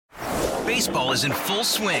Baseball is in full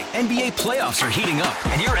swing. NBA playoffs are heating up,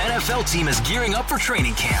 and your NFL team is gearing up for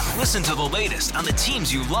training camp. Listen to the latest on the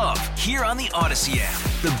teams you love here on the Odyssey app.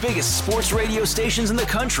 The biggest sports radio stations in the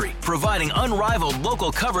country, providing unrivaled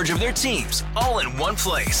local coverage of their teams, all in one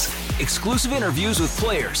place. Exclusive interviews with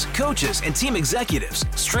players, coaches, and team executives,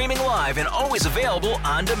 streaming live and always available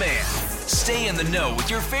on demand. Stay in the know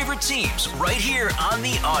with your favorite teams right here on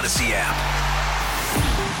the Odyssey app.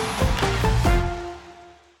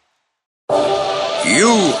 You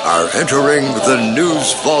are entering the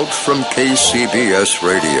news vault from KCBS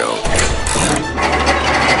Radio.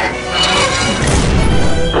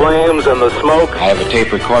 Flames and the smoke. I have a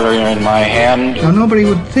tape recorder in my hand. Now, nobody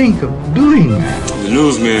would think of doing that. The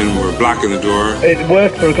newsmen were blocking the door. It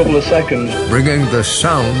worked for a couple of seconds. Bringing the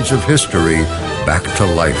sounds of history back to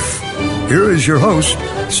life. Here is your host,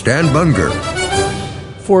 Stan Bunger.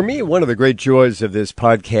 For me, one of the great joys of this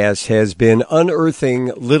podcast has been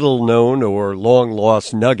unearthing little-known or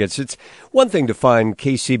long-lost nuggets. It's one thing to find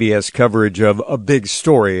KCBS coverage of a big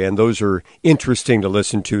story, and those are interesting to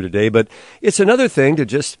listen to today, but it's another thing to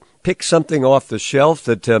just pick something off the shelf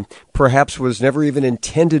that perhaps was never even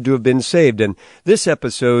intended to have been saved, and this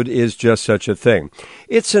episode is just such a thing.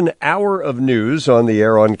 It's an hour of news on the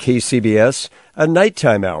air on KCBS, a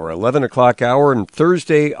nighttime hour, 11 o'clock hour, and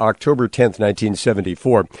Thursday, October 10th,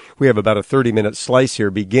 1974. We have about a 30-minute slice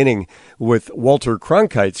here, beginning with Walter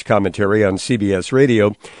Cronkite's commentary on CBS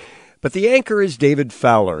Radio. But the anchor is David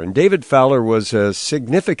Fowler, and David Fowler was a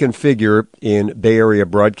significant figure in Bay Area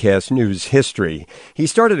broadcast news history. He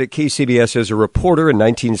started at KCBS as a reporter in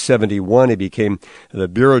 1971. He became the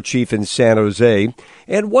bureau chief in San Jose,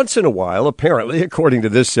 and once in a while, apparently, according to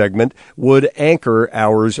this segment, would anchor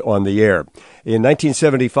hours on the air. In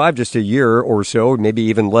 1975, just a year or so, maybe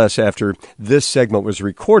even less after this segment was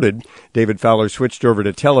recorded, David Fowler switched over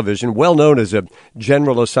to television, well known as a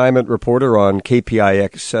general assignment reporter on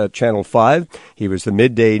KPIX Channel 5. He was the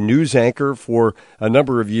midday news anchor for a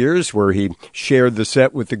number of years, where he shared the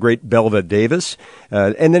set with the great Belva Davis.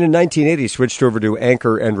 And then in 1980, switched over to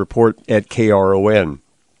anchor and report at KRON.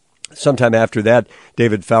 Sometime after that,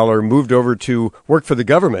 David Fowler moved over to work for the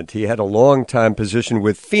government. He had a long-time position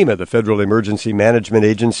with FEMA, the Federal Emergency Management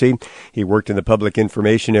Agency. He worked in the public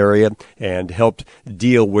information area and helped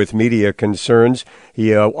deal with media concerns.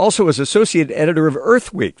 He also was associate editor of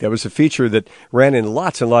Earth Week. That was a feature that ran in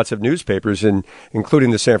lots and lots of newspapers,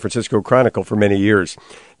 including the San Francisco Chronicle for many years.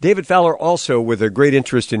 David Fowler also with a great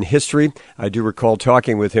interest in history. I do recall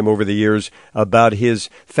talking with him over the years about his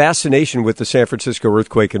fascination with the San Francisco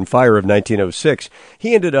earthquake and fire of 1906.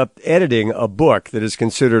 He ended up editing a book that is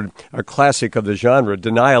considered a classic of the genre,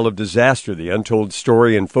 Denial of Disaster, the untold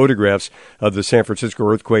story and photographs of the San Francisco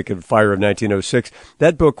earthquake and fire of 1906.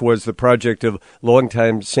 That book was the project of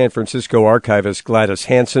longtime San Francisco archivist Gladys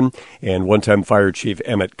Hanson and one-time fire chief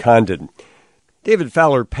Emmett Condon. David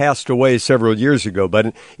Fowler passed away several years ago,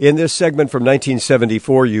 but in this segment from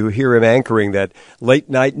 1974, you hear him anchoring that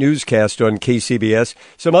late-night newscast on KCBS.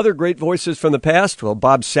 Some other great voices from the past. Well,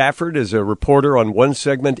 Bob Safford is a reporter on one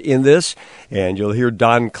segment in this, and you'll hear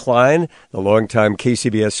Don Klein, the longtime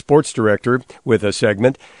KCBS sports director, with a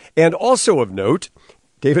segment. And also of note,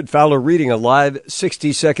 David Fowler reading a live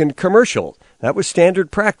 60-second commercial. That was standard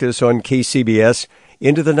practice on KCBS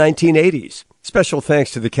into the 1980s. Special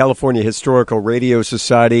thanks to the California Historical Radio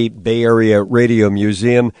Society, Bay Area Radio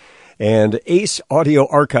Museum, and ACE audio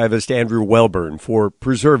archivist Andrew Welburn for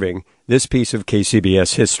preserving this piece of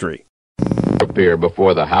KCBS history. Appear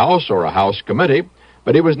before the House or a House committee,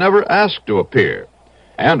 but he was never asked to appear.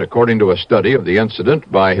 And according to a study of the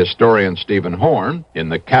incident by historian Stephen Horn in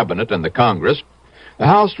the Cabinet and the Congress, the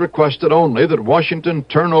House requested only that Washington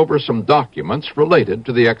turn over some documents related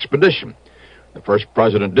to the expedition. The first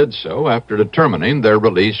president did so after determining their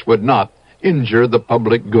release would not injure the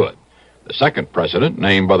public good. The second president,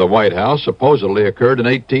 named by the White House, supposedly occurred in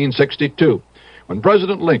 1862, when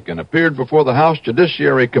President Lincoln appeared before the House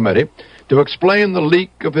Judiciary Committee to explain the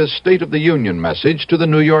leak of his State of the Union message to the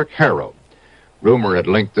New York Herald. Rumor had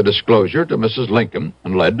linked the disclosure to Mrs. Lincoln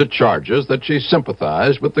and led to charges that she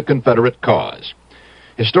sympathized with the Confederate cause.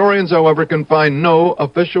 Historians, however, can find no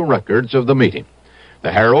official records of the meeting.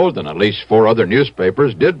 The Herald and at least 4 other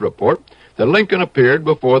newspapers did report that Lincoln appeared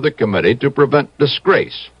before the committee to prevent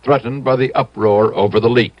disgrace threatened by the uproar over the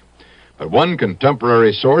leak. But one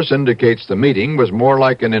contemporary source indicates the meeting was more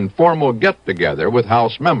like an informal get-together with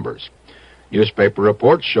House members. Newspaper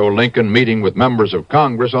reports show Lincoln meeting with members of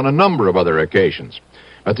Congress on a number of other occasions.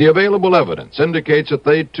 But the available evidence indicates that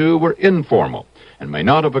they, too, were informal and may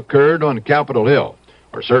not have occurred on Capitol Hill,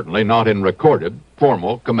 or certainly not in recorded,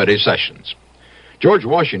 formal committee sessions. George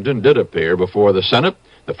Washington did appear before the Senate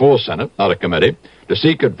the full Senate, not a committee, to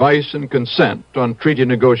seek advice and consent on treaty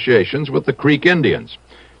negotiations with the Creek Indians.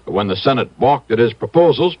 But when the Senate balked at his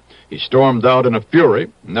proposals, he stormed out in a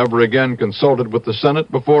fury, never again consulted with the Senate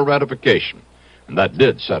before ratification. And that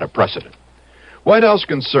did set a precedent. White House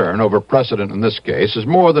concern over precedent in this case is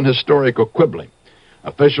more than historical quibbling.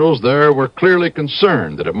 Officials there were clearly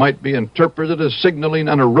concerned that it might be interpreted as signaling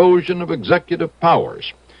an erosion of executive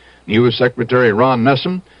powers. New Secretary Ron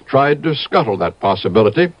Neeson tried to scuttle that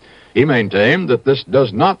possibility. He maintained that this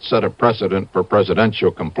does not set a precedent for presidential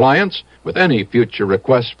compliance with any future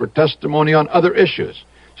requests for testimony on other issues,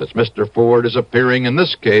 since Mr. Ford is appearing in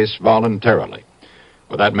this case voluntarily.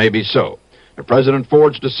 Well, that may be so. But President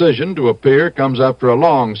Ford's decision to appear comes after a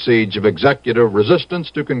long siege of executive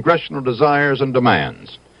resistance to congressional desires and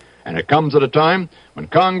demands. And it comes at a time when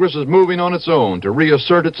Congress is moving on its own to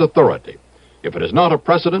reassert its authority. If it is not a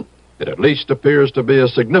precedent, it at least appears to be a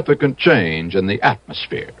significant change in the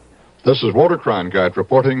atmosphere. This is Walter Cronkite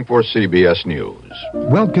reporting for CBS News.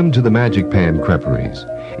 Welcome to the Magic Pan Creperies.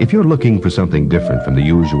 If you're looking for something different from the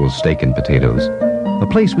usual steak and potatoes, a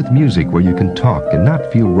place with music where you can talk and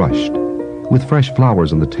not feel rushed, with fresh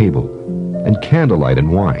flowers on the table and candlelight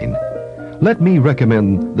and wine, let me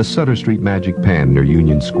recommend the Sutter Street Magic Pan near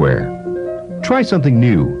Union Square. Try something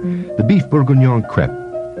new, the beef bourguignon crepe,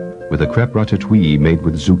 with a crepe ratatouille made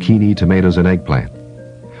with zucchini, tomatoes, and eggplant.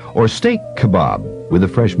 Or steak kebab with a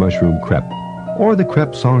fresh mushroom crepe. Or the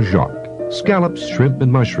crepe Saint-Jacques, scallops, shrimp,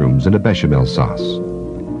 and mushrooms in a bechamel sauce.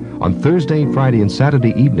 On Thursday, Friday, and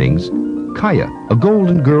Saturday evenings, Kaya, a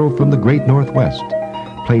golden girl from the great Northwest,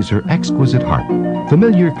 plays her exquisite harp,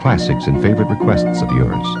 familiar classics and favorite requests of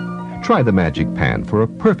yours. Try the Magic Pan for a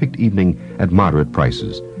perfect evening at moderate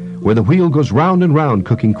prices, where the wheel goes round and round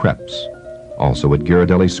cooking crepes. Also at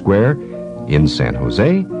Ghirardelli Square in San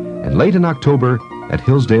Jose, and late in October at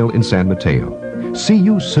Hillsdale in San Mateo. See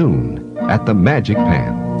you soon at the Magic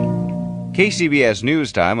Pan. KCBS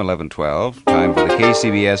News Time, 11:12. Time for the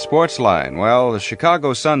KCBS Sports Line. Well, the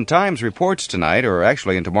Chicago Sun-Times reports tonight, or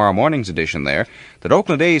actually in tomorrow morning's edition there, that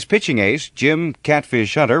Oakland A's pitching ace Jim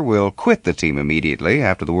Catfish Hunter will quit the team immediately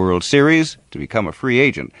after the World Series to become a free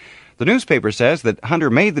agent. The newspaper says that Hunter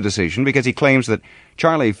made the decision because he claims that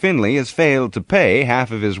Charlie Finley has failed to pay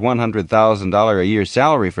half of his $100,000 a year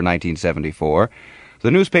salary for 1974. The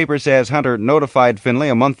newspaper says Hunter notified Finley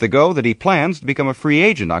a month ago that he plans to become a free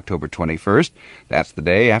agent October 21st. That's the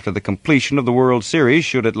day after the completion of the World Series,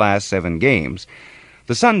 should it last 7 games.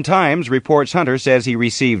 The Sun-Times reports Hunter says he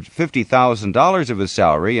received $50,000 of his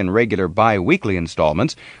salary in regular bi-weekly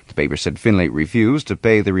installments. The paper said Finley refused to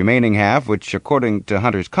pay the remaining half, which, according to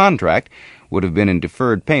Hunter's contract, would have been in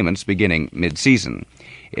deferred payments beginning mid-season.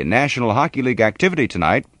 In National Hockey League activity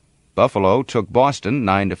tonight, Buffalo took Boston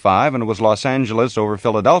 9-5, and it was Los Angeles over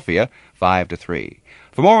Philadelphia 5-3.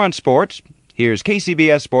 For more on sports, here's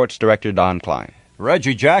KCBS Sports Director Don Klein.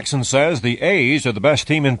 Reggie Jackson says the A's are the best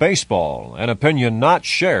team in baseball, an opinion not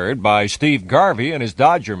shared by Steve Garvey and his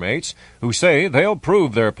Dodger mates, who say they'll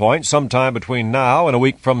prove their point sometime between now and a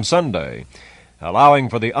week from Sunday. Allowing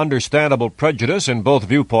for the understandable prejudice in both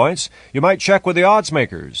viewpoints, you might check with the odds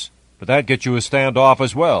makers. But that gets you a standoff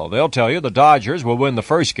as well. They'll tell you the Dodgers will win the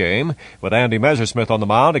first game, with Andy Messersmith on the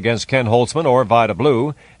mound against Ken Holtzman or Vida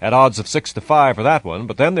Blue, at odds of 6-5 for that one.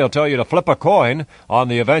 But then they'll tell you to flip a coin on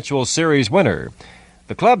the eventual series winner.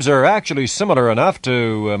 The clubs are actually similar enough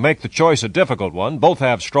to make the choice a difficult one. Both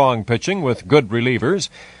have strong pitching with good relievers,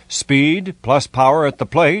 speed plus power at the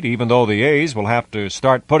plate, even though the A's will have to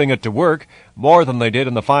start putting it to work more than they did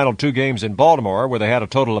in the final 2 games in Baltimore, where they had a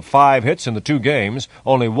total of 5 hits in the 2 games,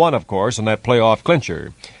 only 1, of course, in that playoff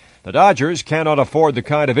clincher. The Dodgers cannot afford the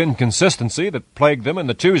kind of inconsistency that plagued them in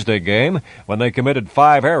the Tuesday game, when they committed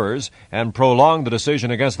 5 errors and prolonged the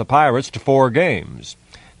decision against the Pirates to 4 games.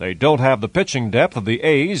 They don't have the pitching depth of the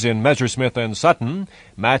A's in Messersmith and Sutton,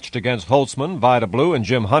 matched against Holtzman, Vida Blue, and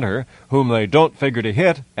Jim Hunter, whom they don't figure to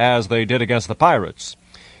hit as they did against the Pirates.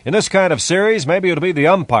 In this kind of series, maybe it'll be the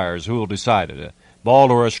umpires who will decide it. A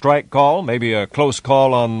ball or a strike call, maybe a close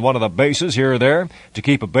call on one of the bases here or there to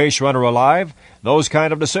keep a base runner alive. Those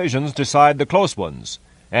kind of decisions decide the close ones.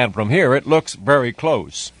 And from here, it looks very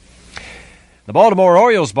close. The Baltimore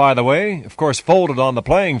Orioles, by the way, of course, folded on the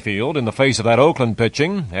playing field in the face of that Oakland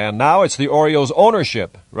pitching, and now it's the Orioles'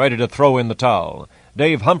 ownership ready to throw in the towel.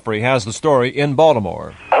 Dave Humphrey has the story in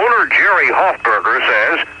Baltimore. Owner Jerry Hoffberger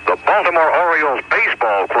says the Baltimore Orioles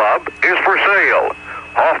Baseball Club is for sale.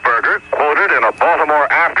 Hoffberger, quoted in a Baltimore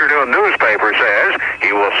afternoon newspaper, says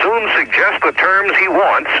he will soon suggest the terms he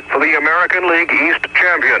wants for the American League East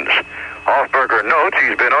champions. Hoffberger notes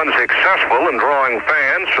he's been unsuccessful in drawing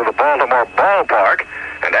fans to the Baltimore ballpark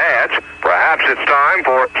and adds perhaps it's time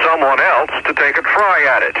for else to take a try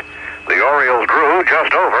at it. The Orioles drew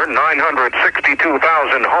just over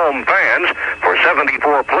 962,000 home fans for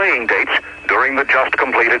 74 playing dates during the just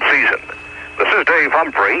completed season. This is Dave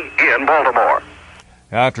Humphrey in Baltimore.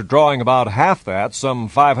 After drawing about half that, some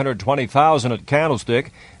 520,000 at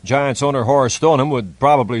Candlestick, Giants owner Horace Stoneham would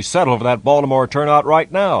probably settle for that Baltimore turnout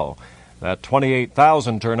right now. That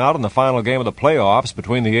 28,000 turnout in the final game of the playoffs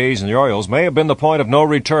between the A's and the Orioles may have been the point of no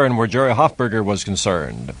return where Jerry Hoffberger was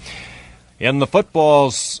concerned. In the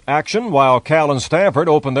football's action, while Cal and Stanford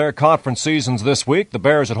opened their conference seasons this week, the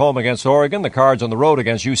Bears at home against Oregon, the Cards on the road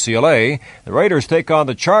against UCLA, the Raiders take on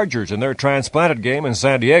the Chargers in their transplanted game in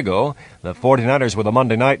San Diego, the 49ers with a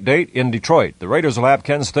Monday night date in Detroit. The Raiders will have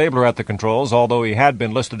Ken Stabler at the controls, although he had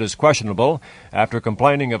been listed as questionable after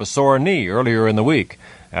complaining of a sore knee earlier in the week.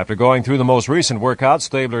 After going through the most recent workouts,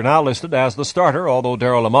 Stabler now listed as the starter, although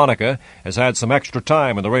Darryl LaMonica has had some extra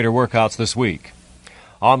time in the Raider workouts this week.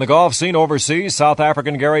 On the golf scene overseas, South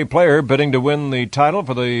African Gary Player, bidding to win the title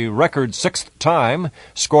for the record sixth time,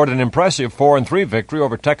 scored an impressive 4-3 victory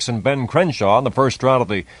over Texan Ben Crenshaw in the first round of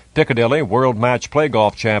the Piccadilly World Match Play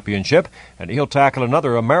Golf Championship, and he'll tackle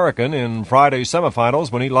another American in Friday's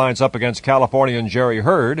semifinals when he lines up against Californian Jerry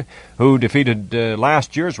Hurd, who defeated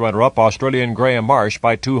last year's runner-up Australian Graham Marsh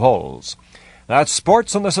by 2 holes. That's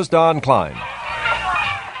sports, and this is Don Klein.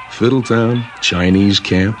 Fiddletown, Chinese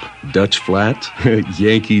Camp, Dutch Flat,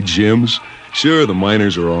 Yankee Gyms. Sure, the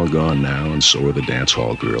miners are all gone now, and so are the dance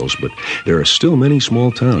hall girls, but there are still many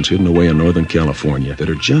small towns hidden away in Northern California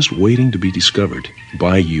that are just waiting to be discovered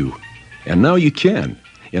by you. And now you can,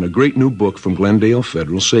 in a great new book from Glendale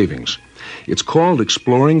Federal Savings. It's called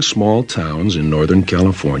Exploring Small Towns in Northern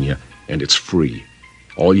California, and it's free.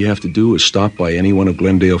 All you have to do is stop by any one of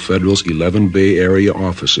Glendale Federal's 11 Bay Area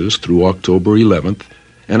offices through October 11th,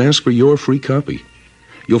 and ask for your free copy.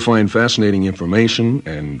 You'll find fascinating information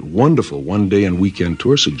and wonderful one-day and weekend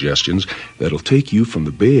tour suggestions that'll take you from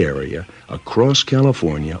the Bay Area, across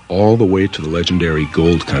California, all the way to the legendary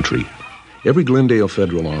Gold Country. Every Glendale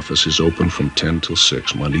Federal office is open from 10 till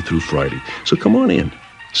 6, Monday through Friday. So come on in,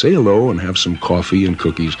 say hello and have some coffee and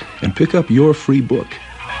cookies, and pick up your free book.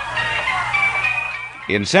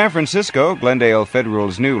 In San Francisco, Glendale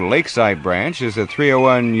Federal's new Lakeside branch is at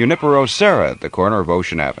 301 Junipero Serra at the corner of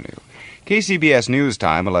Ocean Avenue. KCBS News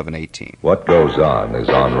Time, 11:18. What goes on is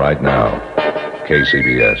on right now.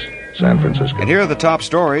 KCBS, San Francisco. And here are the top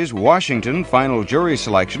stories. Washington, final jury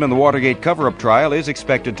selection in the Watergate cover-up trial is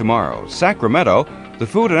expected tomorrow. Sacramento, the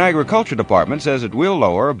Food and Agriculture Department says it will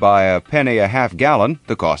lower by a penny a half gallon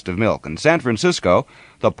the cost of milk. In San Francisco,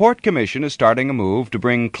 the Port Commission is starting a move to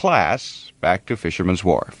bring class back to Fisherman's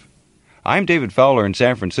Wharf. I'm David Fowler in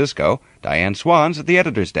San Francisco. Diane Swan's at the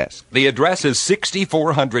editor's desk. The address is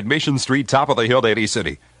 6400 Mission Street, top of the hill, Daly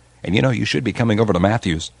City. And you know, you should be coming over to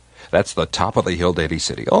Matthews. That's the top of the hill, Daly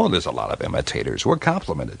City. Oh, there's a lot of imitators. We're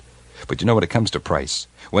complimented. But you know, when it comes to price,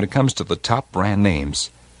 when it comes to the top brand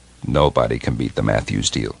names, nobody can beat the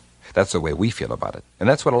Matthews deal. That's the way we feel about it. And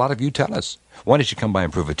that's what a lot of you tell us. Why don't you come by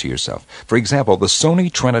and prove it to yourself? For example, the Sony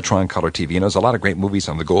Trinitron Color TV. You know, there's a lot of great movies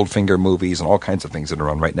on the Goldfinger movies and all kinds of things that are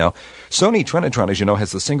on right now. Sony Trinitron, as you know,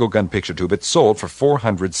 has the single-gun picture tube. It's sold for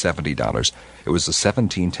 $470. It was the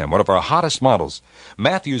 1710, one of our hottest models.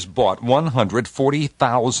 Matthews bought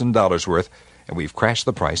 $140,000 worth, and we've crashed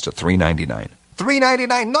the price to $399.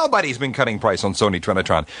 $399! Nobody's been cutting price on Sony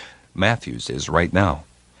Trinitron. Matthews is right now.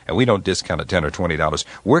 And we don't discount at $10 or $20.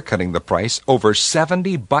 We're cutting the price over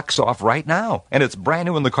 $70 off right now. And it's brand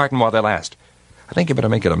new in the carton while they last. I think you better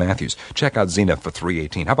make it a Matthews. Check out Zenith for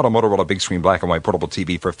 $318. How about a Motorola big screen black and white portable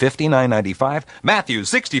TV for $59.95? Matthews,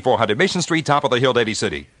 6400 Mission Street, top of the hill, Daly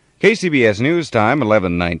City. KCBS News Time,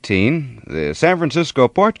 11:19. The San Francisco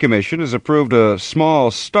Port Commission has approved a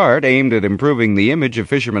small start aimed at improving the image of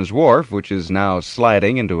Fisherman's Wharf, which is now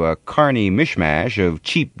sliding into a carny mishmash of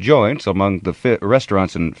cheap joints among the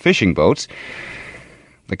restaurants and fishing boats.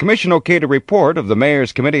 The commission okayed a report of the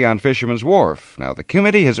Mayor's Committee on Fisherman's Wharf. Now, the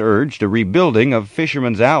committee has urged a rebuilding of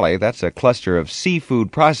Fisherman's Alley. That's a cluster of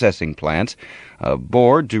seafood processing plants. A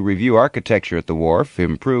board to review architecture at the wharf,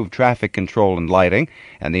 improve traffic control and lighting,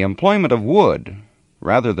 and the employment of wood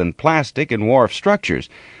rather than plastic in wharf structures.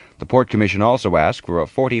 The Port Commission also asked for a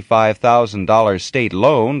 $45,000 state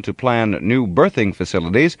loan to plan new berthing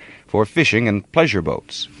facilities for fishing and pleasure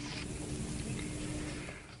boats.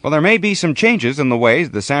 Well, there may be some changes in the way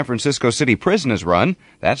the San Francisco City Prison is run.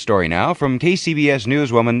 That story now from KCBS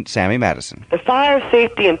newswoman Sammy Madison. The Fire,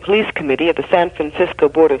 Safety, and Police Committee of the San Francisco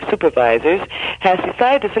Board of Supervisors has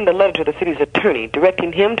decided to send a letter to the city's attorney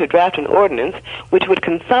directing him to draft an ordinance which would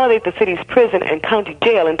consolidate the city's prison and county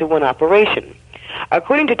jail into one operation.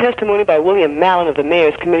 According to testimony by William Mallon of the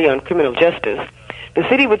Mayor's Committee on Criminal Justice, the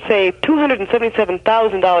city would save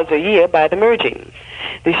 $277,000 a year by the merging.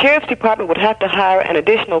 The Sheriff's Department would have to hire an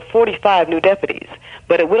additional 45 new deputies,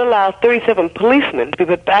 but it would allow 37 policemen to be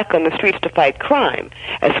put back on the streets to fight crime,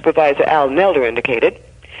 as Supervisor Al Nelder indicated.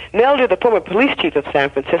 Nelder, the former police chief of San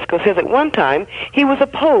Francisco, says at one time he was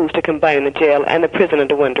opposed to combining the jail and the prison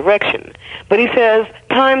under one direction. But he says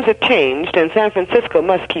times have changed and San Francisco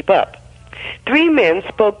must keep up. 3 men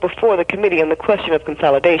spoke before the committee on the question of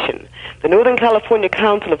consolidation. The Northern California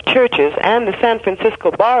Council of Churches and the San Francisco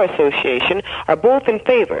Bar Association are both in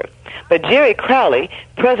favor. But Jerry Crowley,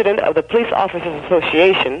 president of the Police Officers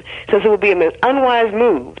Association, says it would be an unwise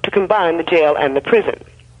move to combine the jail and the prison.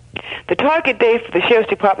 The target date for the Sheriff's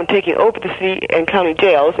Department taking over the city and county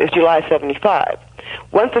jails is July 75.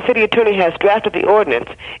 Once the city attorney has drafted the ordinance,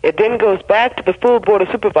 it then goes back to the full Board of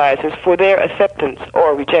Supervisors for their acceptance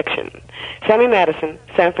or rejection. Sammy Madison,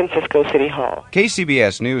 San Francisco City Hall.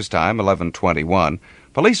 KCBS News Time, 11:21.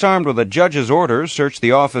 Police armed with a judge's order searched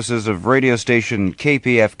the offices of radio station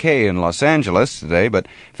KPFK in Los Angeles today, but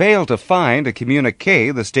failed to find a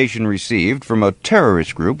communique the station received from a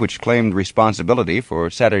terrorist group which claimed responsibility for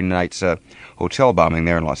Saturday night's hotel bombing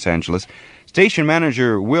there in Los Angeles. Station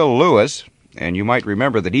manager Will Lewis, and you might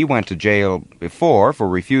remember that he went to jail before for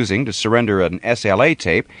refusing to surrender an SLA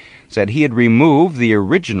tape, said he had removed the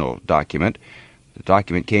original document. The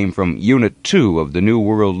document came from Unit 2 of the New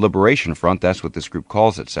World Liberation Front. That's what this group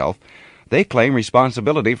calls itself. They claim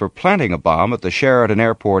responsibility for planting a bomb at the Sheraton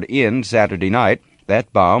Airport Inn Saturday night.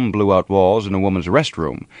 That bomb blew out walls in a woman's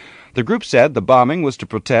restroom. The group said the bombing was to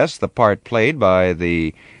protest the part played by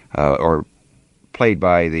the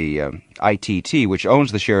ITT, which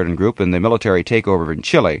owns the Sheraton Group, in the military takeover in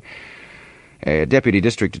Chile. Deputy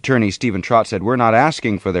District Attorney Stephen Trott said, "We're not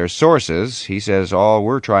asking for their sources." He says, "All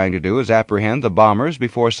we're trying to do is apprehend the bombers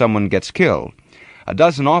before someone gets killed." A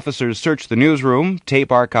dozen officers searched the newsroom,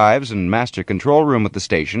 tape archives, and master control room at the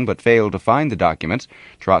station, but failed to find the documents.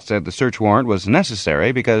 Trott said the search warrant was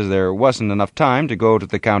necessary because there wasn't enough time to go to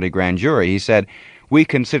the county grand jury. He said, "We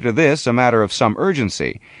consider this a matter of some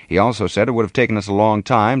urgency." He also said it would have taken us a long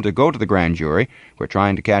time to go to the grand jury. "We're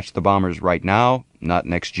trying to catch the bombers right now, not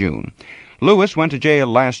next June." Lewis went to jail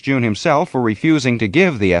last June himself for refusing to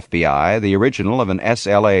give the FBI the original of an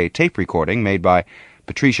SLA tape recording made by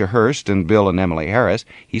Patricia Hearst and Bill and Emily Harris.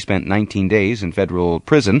 He spent 19 days in federal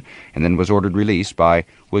prison and then was ordered released by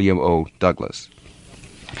William O. Douglas.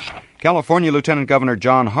 California Lieutenant Governor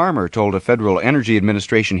John Harmer told a Federal Energy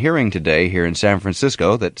Administration hearing today here in San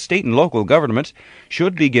Francisco that state and local governments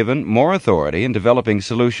should be given more authority in developing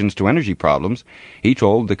solutions to energy problems. He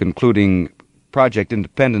told the concluding Project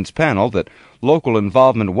Independence panel that local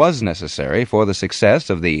involvement was necessary for the success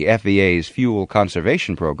of the FEA's fuel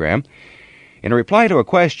conservation program. In a reply to a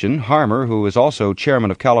question, Harmer, who is also chairman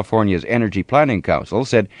of California's Energy Planning Council,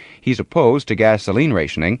 said he's opposed to gasoline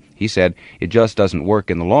rationing. He said it just doesn't work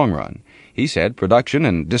in the long run. He said production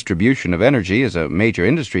and distribution of energy is a major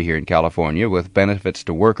industry here in California with benefits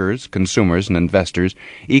to workers, consumers, and investors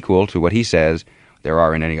equal to what he says there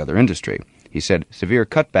are in any other industry. He said severe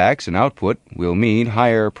cutbacks in output will mean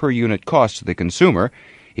higher per-unit costs to the consumer.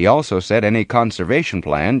 He also said any conservation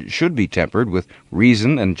plan should be tempered with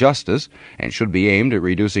reason and justice and should be aimed at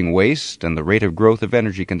reducing waste and the rate of growth of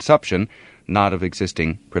energy consumption, not of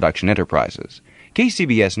existing production enterprises.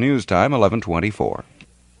 KCBS News Time, 11:24.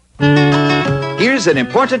 Here's an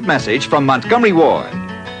important message from Montgomery Ward.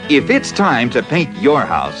 If it's time to paint your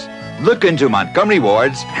house, look into Montgomery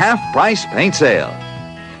Ward's half-price paint sale.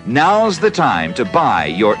 Now's the time to buy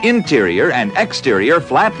your interior and exterior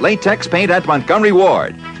flat latex paint at Montgomery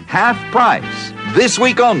Ward. Half price. This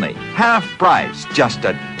week only. Half price. Just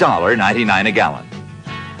 $1.99 a gallon.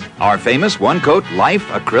 Our famous one-coat Life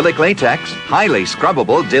acrylic latex, highly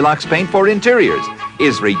scrubbable deluxe paint for interiors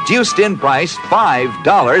is reduced in price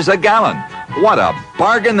 $5 a gallon. What a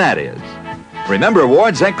bargain that is. Remember,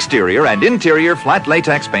 Ward's exterior and interior flat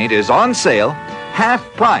latex paint is on sale, half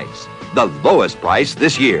price. The lowest price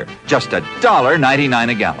this year, just $1.99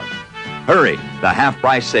 a gallon. Hurry, the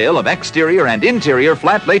half-price sale of exterior and interior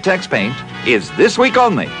flat latex paint is this week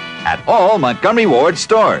only at all Montgomery Ward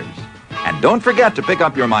stores. And don't forget to pick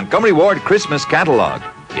up your Montgomery Ward Christmas catalog.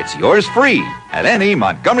 It's yours free at any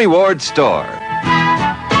Montgomery Ward store.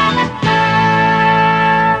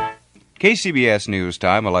 KCBS News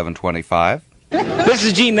Time, 11:25. This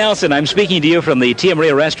is Gene Nelson. I'm speaking to you from the Tia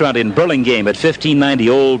Maria restaurant in Burlingame at 1590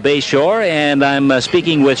 Old Bay Shore, and I'm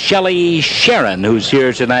speaking with Shelley Sharon, who's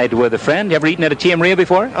here tonight with a friend. Ever eaten at a Tia Maria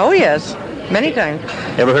before? Oh, yes. Many times.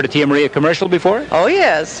 Ever heard a Tia Maria commercial before? Oh,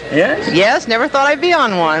 yes. Yes? Yes, never thought I'd be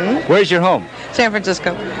on one. Where's your home? San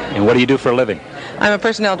Francisco. And what do you do for a living? I'm a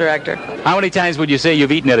personnel director. How many times would you say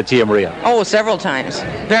you've eaten at a Tia Maria? Oh, several times.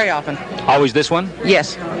 Very often. Always this one?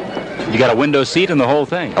 Yes. You got a window seat and the whole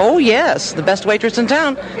thing? Oh, yes. The best waitress in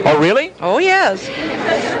town. Oh, really? Oh, yes.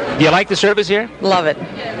 Do you like the service here? Love it.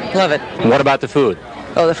 Love it. And what about the food?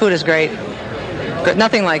 Oh, the food is great.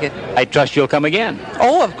 Nothing like it. I trust you'll come again.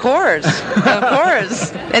 Oh, of course. Of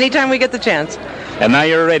course. Anytime we get the chance. And now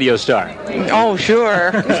you're a radio star. Oh,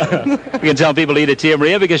 sure. We can tell people to eat at Tia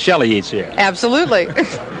Maria because Shelley eats here. Absolutely.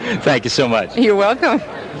 Thank you so much. You're welcome.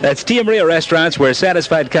 That's Tia Maria Restaurants, where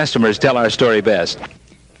satisfied customers tell our story best.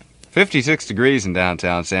 56 degrees in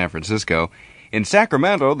downtown San Francisco. In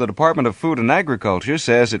Sacramento, the Department of Food and Agriculture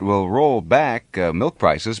says it will roll back milk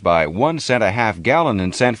prices by 1 cent a half gallon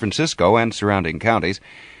in San Francisco and surrounding counties.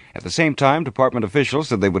 At the same time, department officials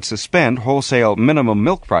said they would suspend wholesale minimum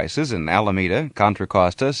milk prices in Alameda, Contra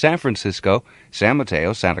Costa, San Francisco, San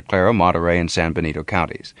Mateo, Santa Clara, Monterey, and San Benito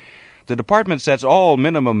counties. The department sets all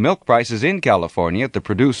minimum milk prices in California at the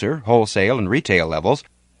producer, wholesale, and retail levels.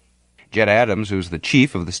 Jed Adams, who's the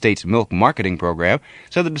chief of the state's milk marketing program,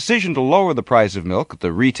 said the decision to lower the price of milk at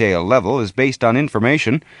the retail level is based on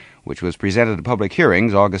information which was presented at public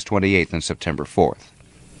hearings August 28th and September 4th.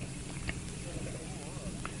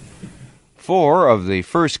 4 of the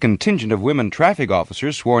first contingent of women traffic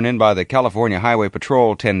officers sworn in by the California Highway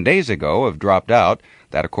Patrol 10 days ago have dropped out.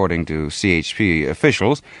 That, according to CHP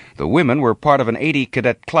officials. The women were part of an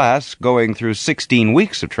 80-cadet class going through 16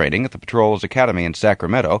 weeks of training at the Patrol's Academy in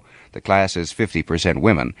Sacramento. The class is 50%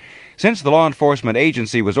 women. Since the law enforcement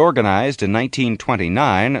agency was organized in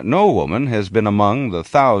 1929, no woman has been among the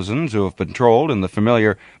thousands who have patrolled in the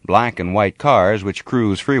familiar black and white cars which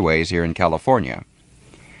cruise freeways here in California.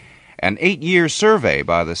 An 8-year survey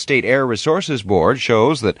by the State Air Resources Board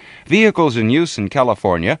shows that vehicles in use in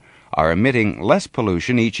California are emitting less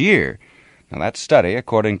pollution each year. Now, that study,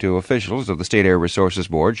 according to officials of the State Air Resources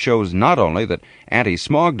Board, shows not only that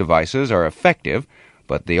anti-smog devices are effective,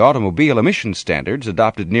 but the automobile emission standards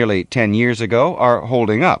adopted nearly 10 years ago are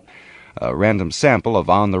holding up. A random sample of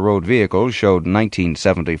on-the-road vehicles showed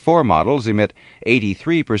 1974 models emit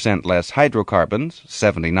 83% less hydrocarbons,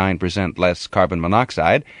 79% less carbon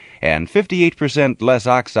monoxide, and 58% less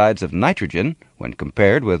oxides of nitrogen when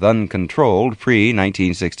compared with uncontrolled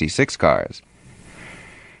pre-1966 cars.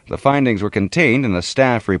 The findings were contained in a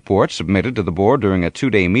staff report submitted to the board during a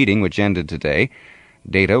 2-day meeting which ended today.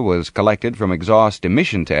 Data was collected from exhaust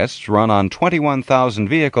emission tests run on 21,000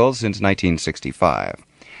 vehicles since 1965.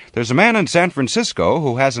 There's a man in San Francisco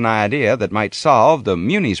who has an idea that might solve the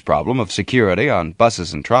Muni's problem of security on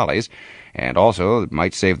buses and trolleys, and also it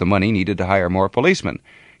might save the money needed to hire more policemen.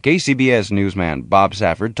 KCBS newsman Bob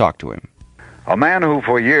Safford talked to him. A man who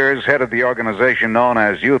for years headed the organization known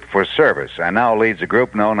as Youth for Service and now leads a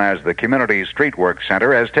group known as the Community Street Work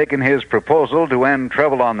Center has taken his proposal to end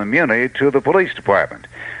trouble on the Muni to the police department.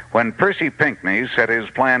 When Percy Pinckney said his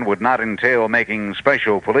plan would not entail making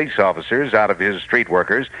special police officers out of his street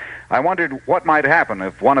workers, I wondered what might happen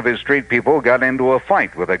if one of his street people got into a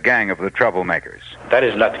fight with a gang of the troublemakers. That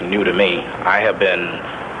is nothing new to me. I have been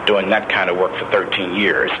doing that kind of work for 13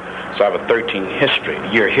 years. So I have a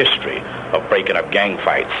 13-year history of breaking up gang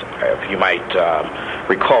fights. If you might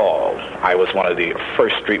recall, I was one of the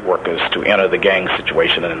first street workers to enter the gang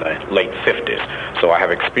situation in the late 50s. So I have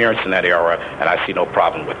experience in that era, and I see no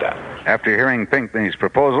problem with that. After hearing Pinckney's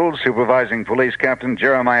proposal, Supervising Police Captain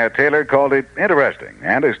Jeremiah Taylor called it interesting,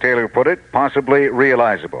 and as Taylor put it, possibly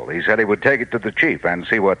realizable. He said he would take it to the chief and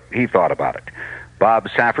see what he thought about it. Bob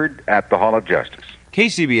Safford at the Hall of Justice.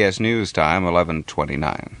 KCBS News Time,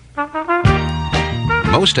 11:29.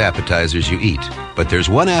 Most appetizers you eat, but there's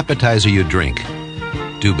one appetizer you drink.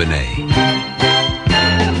 Dubonnet.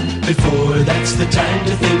 Before that's the time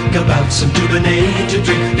to think about some Dubonnet to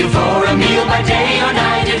drink. Before a meal by day or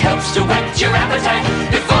night, it helps to whet your appetite.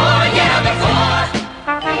 Before,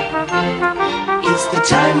 it's the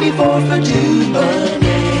time before for Dubonnet.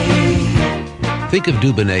 Think of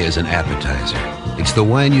Dubonnet as an appetizer. It's the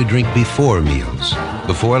wine you drink before meals,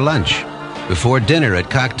 before lunch, before dinner at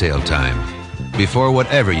cocktail time, before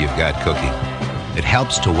whatever you've got cooking. It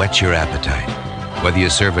helps to whet your appetite, whether you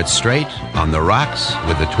serve it straight, on the rocks,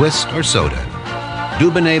 with a twist, or soda.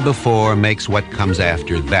 Dubonnet before makes what comes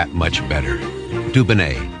after that much better.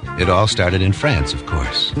 Dubonnet. It all started in France, of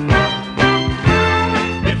course. Before.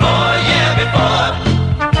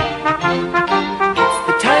 It's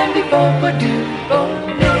the time before for Dubonnet.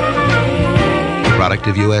 Product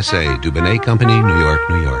of USA, Dubonnet Company, New York,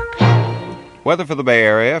 New York. Weather for the Bay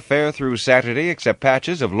Area, fair through Saturday, except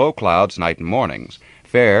patches of low clouds night and mornings.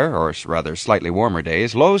 Fair, or rather slightly warmer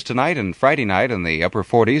days, lows tonight and Friday night in the upper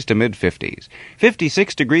 40s to mid-50s.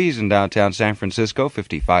 56 degrees in downtown San Francisco,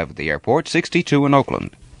 55 at the airport, 62 in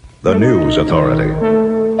Oakland. The News Authority,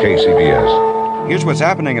 KCBS. Here's what's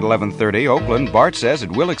happening at 11:30. Oakland, BART says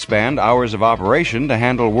it will expand hours of operation to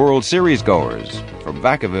handle World Series goers. From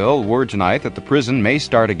Vacaville, word tonight that the prison may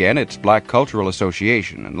start again its Black Cultural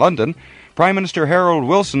Association. In London, Prime Minister Harold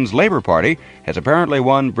Wilson's Labour Party has apparently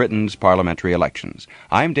won Britain's parliamentary elections.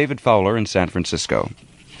 I'm David Fowler in San Francisco.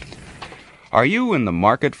 Are you in the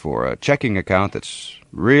market for a checking account that's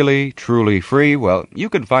really, truly free? Well, you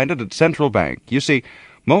can find it at Central Bank. You see,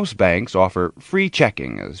 most banks offer free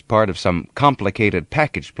checking as part of some complicated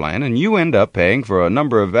package plan, and you end up paying for a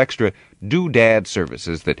number of extra doodad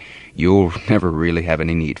services that you'll never really have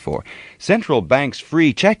any need for. Central Bank's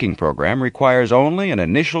free checking program requires only an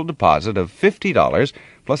initial deposit of $50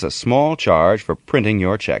 plus a small charge for printing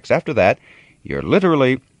your checks. After that, you're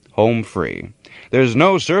literally home free. There's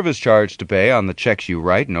no service charge to pay on the checks you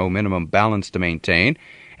write, no minimum balance to maintain,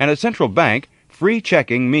 and at Central Bank, free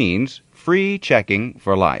checking means free checking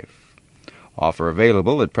for life. Offer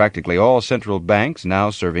available at practically all central banks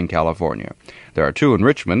now serving California. There are two in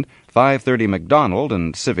Richmond, 530 McDonald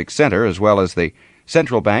and Civic Center, as well as the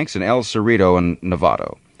central banks in El Cerrito and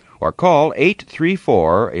Novato. Or call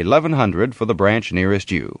 834-1100 for the branch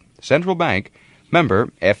nearest you. Central Bank,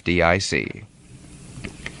 member FDIC.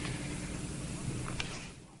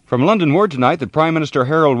 From London, word tonight that Prime Minister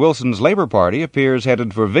Harold Wilson's Labour Party appears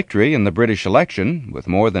headed for victory in the British election. With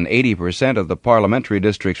more than 80% of the parliamentary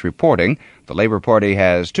districts reporting, the Labour Party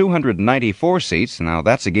has 294 seats. Now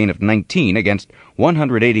that's a gain of 19 against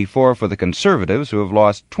 184 for the Conservatives, who have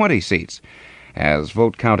lost 20 seats. As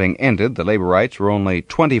vote counting ended, the Labourites were only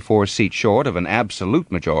 24 seats short of an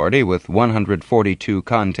absolute majority, with 142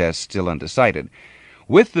 contests still undecided.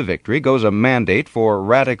 With the victory goes a mandate for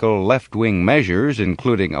radical left-wing measures,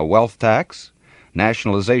 including a wealth tax,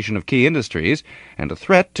 nationalization of key industries, and a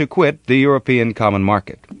threat to quit the European Common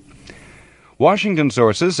Market. Washington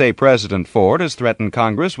sources say President Ford has threatened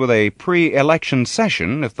Congress with a pre-election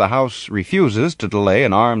session if the House refuses to delay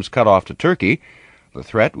an arms cutoff to Turkey. The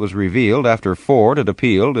threat was revealed after Ford had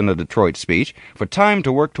appealed in a Detroit speech for time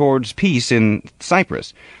to work towards peace in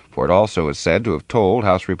Cyprus. Ford also is said to have told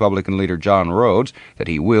House Republican leader John Rhodes that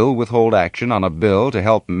he will withhold action on a bill to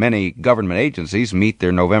help many government agencies meet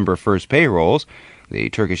their November 1st payrolls. The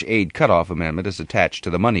Turkish aid cutoff amendment is attached to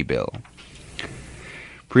the money bill.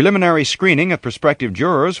 Preliminary screening of prospective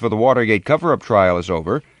jurors for the Watergate cover-up trial is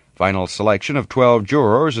over. Final selection of 12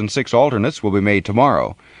 jurors and 6 alternates will be made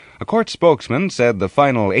tomorrow. A court spokesman said the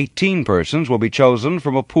final 18 persons will be chosen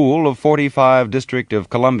from a pool of 45 District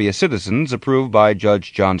of Columbia citizens approved by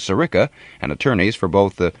Judge John Sirica and attorneys for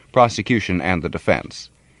both the prosecution and the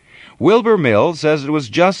defense. Wilbur Mills says it was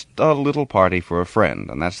just a little party for a friend,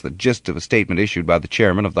 and that's the gist of a statement issued by the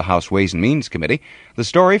chairman of the House Ways and Means Committee. The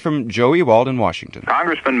story from Joe Ewald in Washington.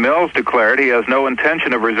 Congressman Mills declared he has no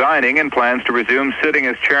intention of resigning and plans to resume sitting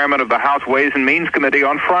as chairman of the House Ways and Means Committee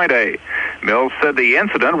on Friday. Mills said the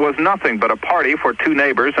incident was nothing but a party for 2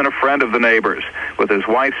 neighbors and a friend of the neighbors, with his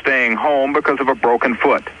wife staying home because of a broken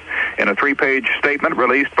foot. In a 3-page statement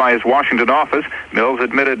released by his Washington office, Mills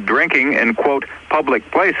admitted drinking in, quote, public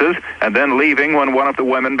places and then leaving when one of the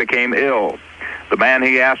women became ill. The man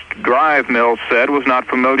he asked to drive, Mills said, was not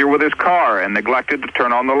familiar with his car and neglected to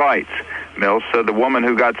turn on the lights. Mills said the woman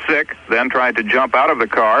who got sick then tried to jump out of the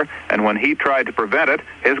car, and when he tried to prevent it,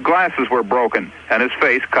 his glasses were broken and his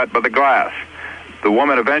face cut by the glass. The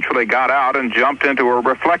woman eventually got out and jumped into a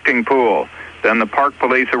reflecting pool. Then the park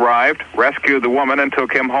police arrived, rescued the woman, and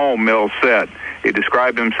took him home, Mills said. He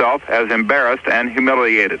described himself as embarrassed and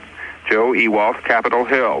humiliated. Joe Ewald, Capitol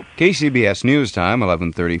Hill. KCBS News Time,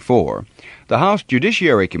 11:34. The House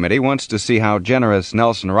Judiciary Committee wants to see how generous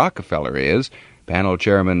Nelson Rockefeller is. Panel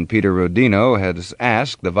Chairman Peter Rodino has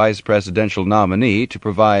asked the vice presidential nominee to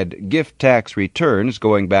provide gift tax returns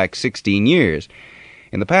going back 16 years.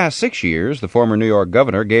 In the past 6 years, the former New York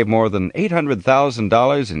governor gave more than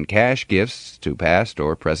 $800,000 in cash gifts to past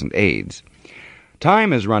or present aides.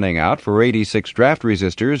 Time is running out for 86 draft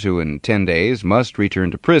resistors who in 10 days must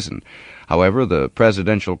return to prison. However, the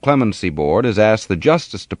Presidential Clemency Board has asked the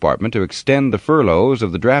Justice Department to extend the furloughs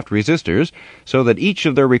of the draft resistors so that each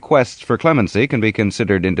of their requests for clemency can be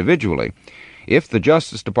considered individually. If the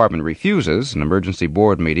Justice Department refuses, an emergency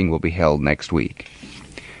board meeting will be held next week.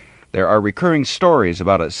 There are recurring stories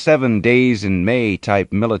about a 7 days in May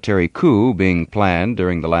type military coup being planned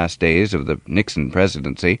during the last days of the Nixon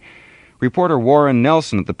presidency. Reporter Warren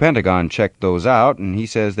Nelson at the Pentagon checked those out, and he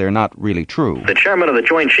says they're not really true. The chairman of the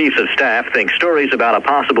Joint Chiefs of Staff thinks stories about a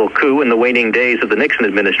possible coup in the waning days of the Nixon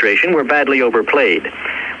administration were badly overplayed.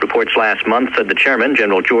 Reports last month said the chairman,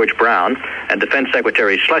 General George Brown, and Defense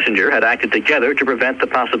Secretary Schlesinger had acted together to prevent the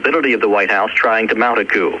possibility of the White House trying to mount a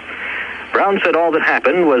coup. Brown said all that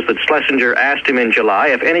happened was that Schlesinger asked him in July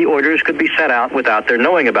if any orders could be sent out without their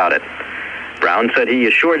knowing about it. Brown said he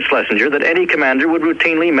assured Schlesinger that any commander would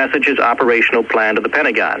routinely message his operational plan to the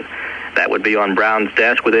Pentagon. That would be on Brown's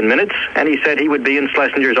desk within minutes, and he said he would be in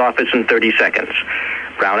Schlesinger's office in 30 seconds.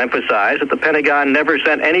 Brown emphasized that the Pentagon never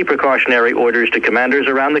sent any precautionary orders to commanders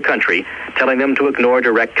around the country, telling them to ignore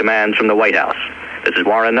direct commands from the White House. This is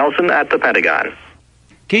Warren Nelson at the Pentagon.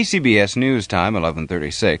 KCBS News Time,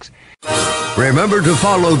 11:36. Remember to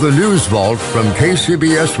follow the News Vault from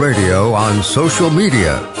KCBS Radio on social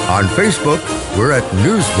media. On Facebook, we're at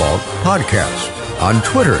News Vault Podcast. On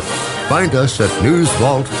Twitter, find us at News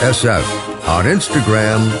Vault SF. On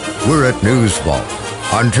Instagram, we're at News Vault.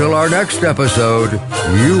 Until our next episode,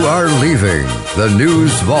 you are leaving the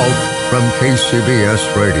News Vault from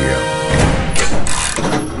KCBS Radio.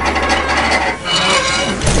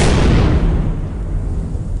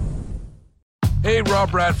 Hey, Rob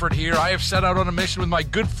Bradford here. I have set out on a mission with my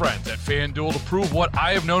good friends at FanDuel to prove what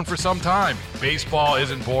I have known for some time. Baseball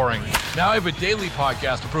isn't boring. Now I have a daily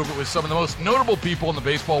podcast to prove it with some of the most notable people in the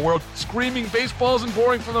baseball world, screaming baseball isn't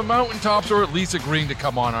boring from the mountaintops, or at least agreeing to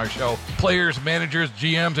come on our show. Players, managers,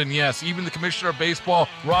 GMs, and yes, even the commissioner of baseball,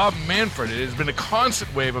 Rob Manfred. It has been a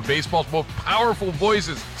constant wave of baseball's most powerful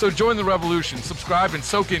voices. So join the revolution. Subscribe and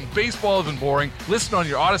soak in Baseball Isn't Boring. Listen on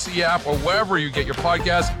your Odyssey app or wherever you get your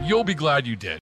podcasts. You'll be glad you did.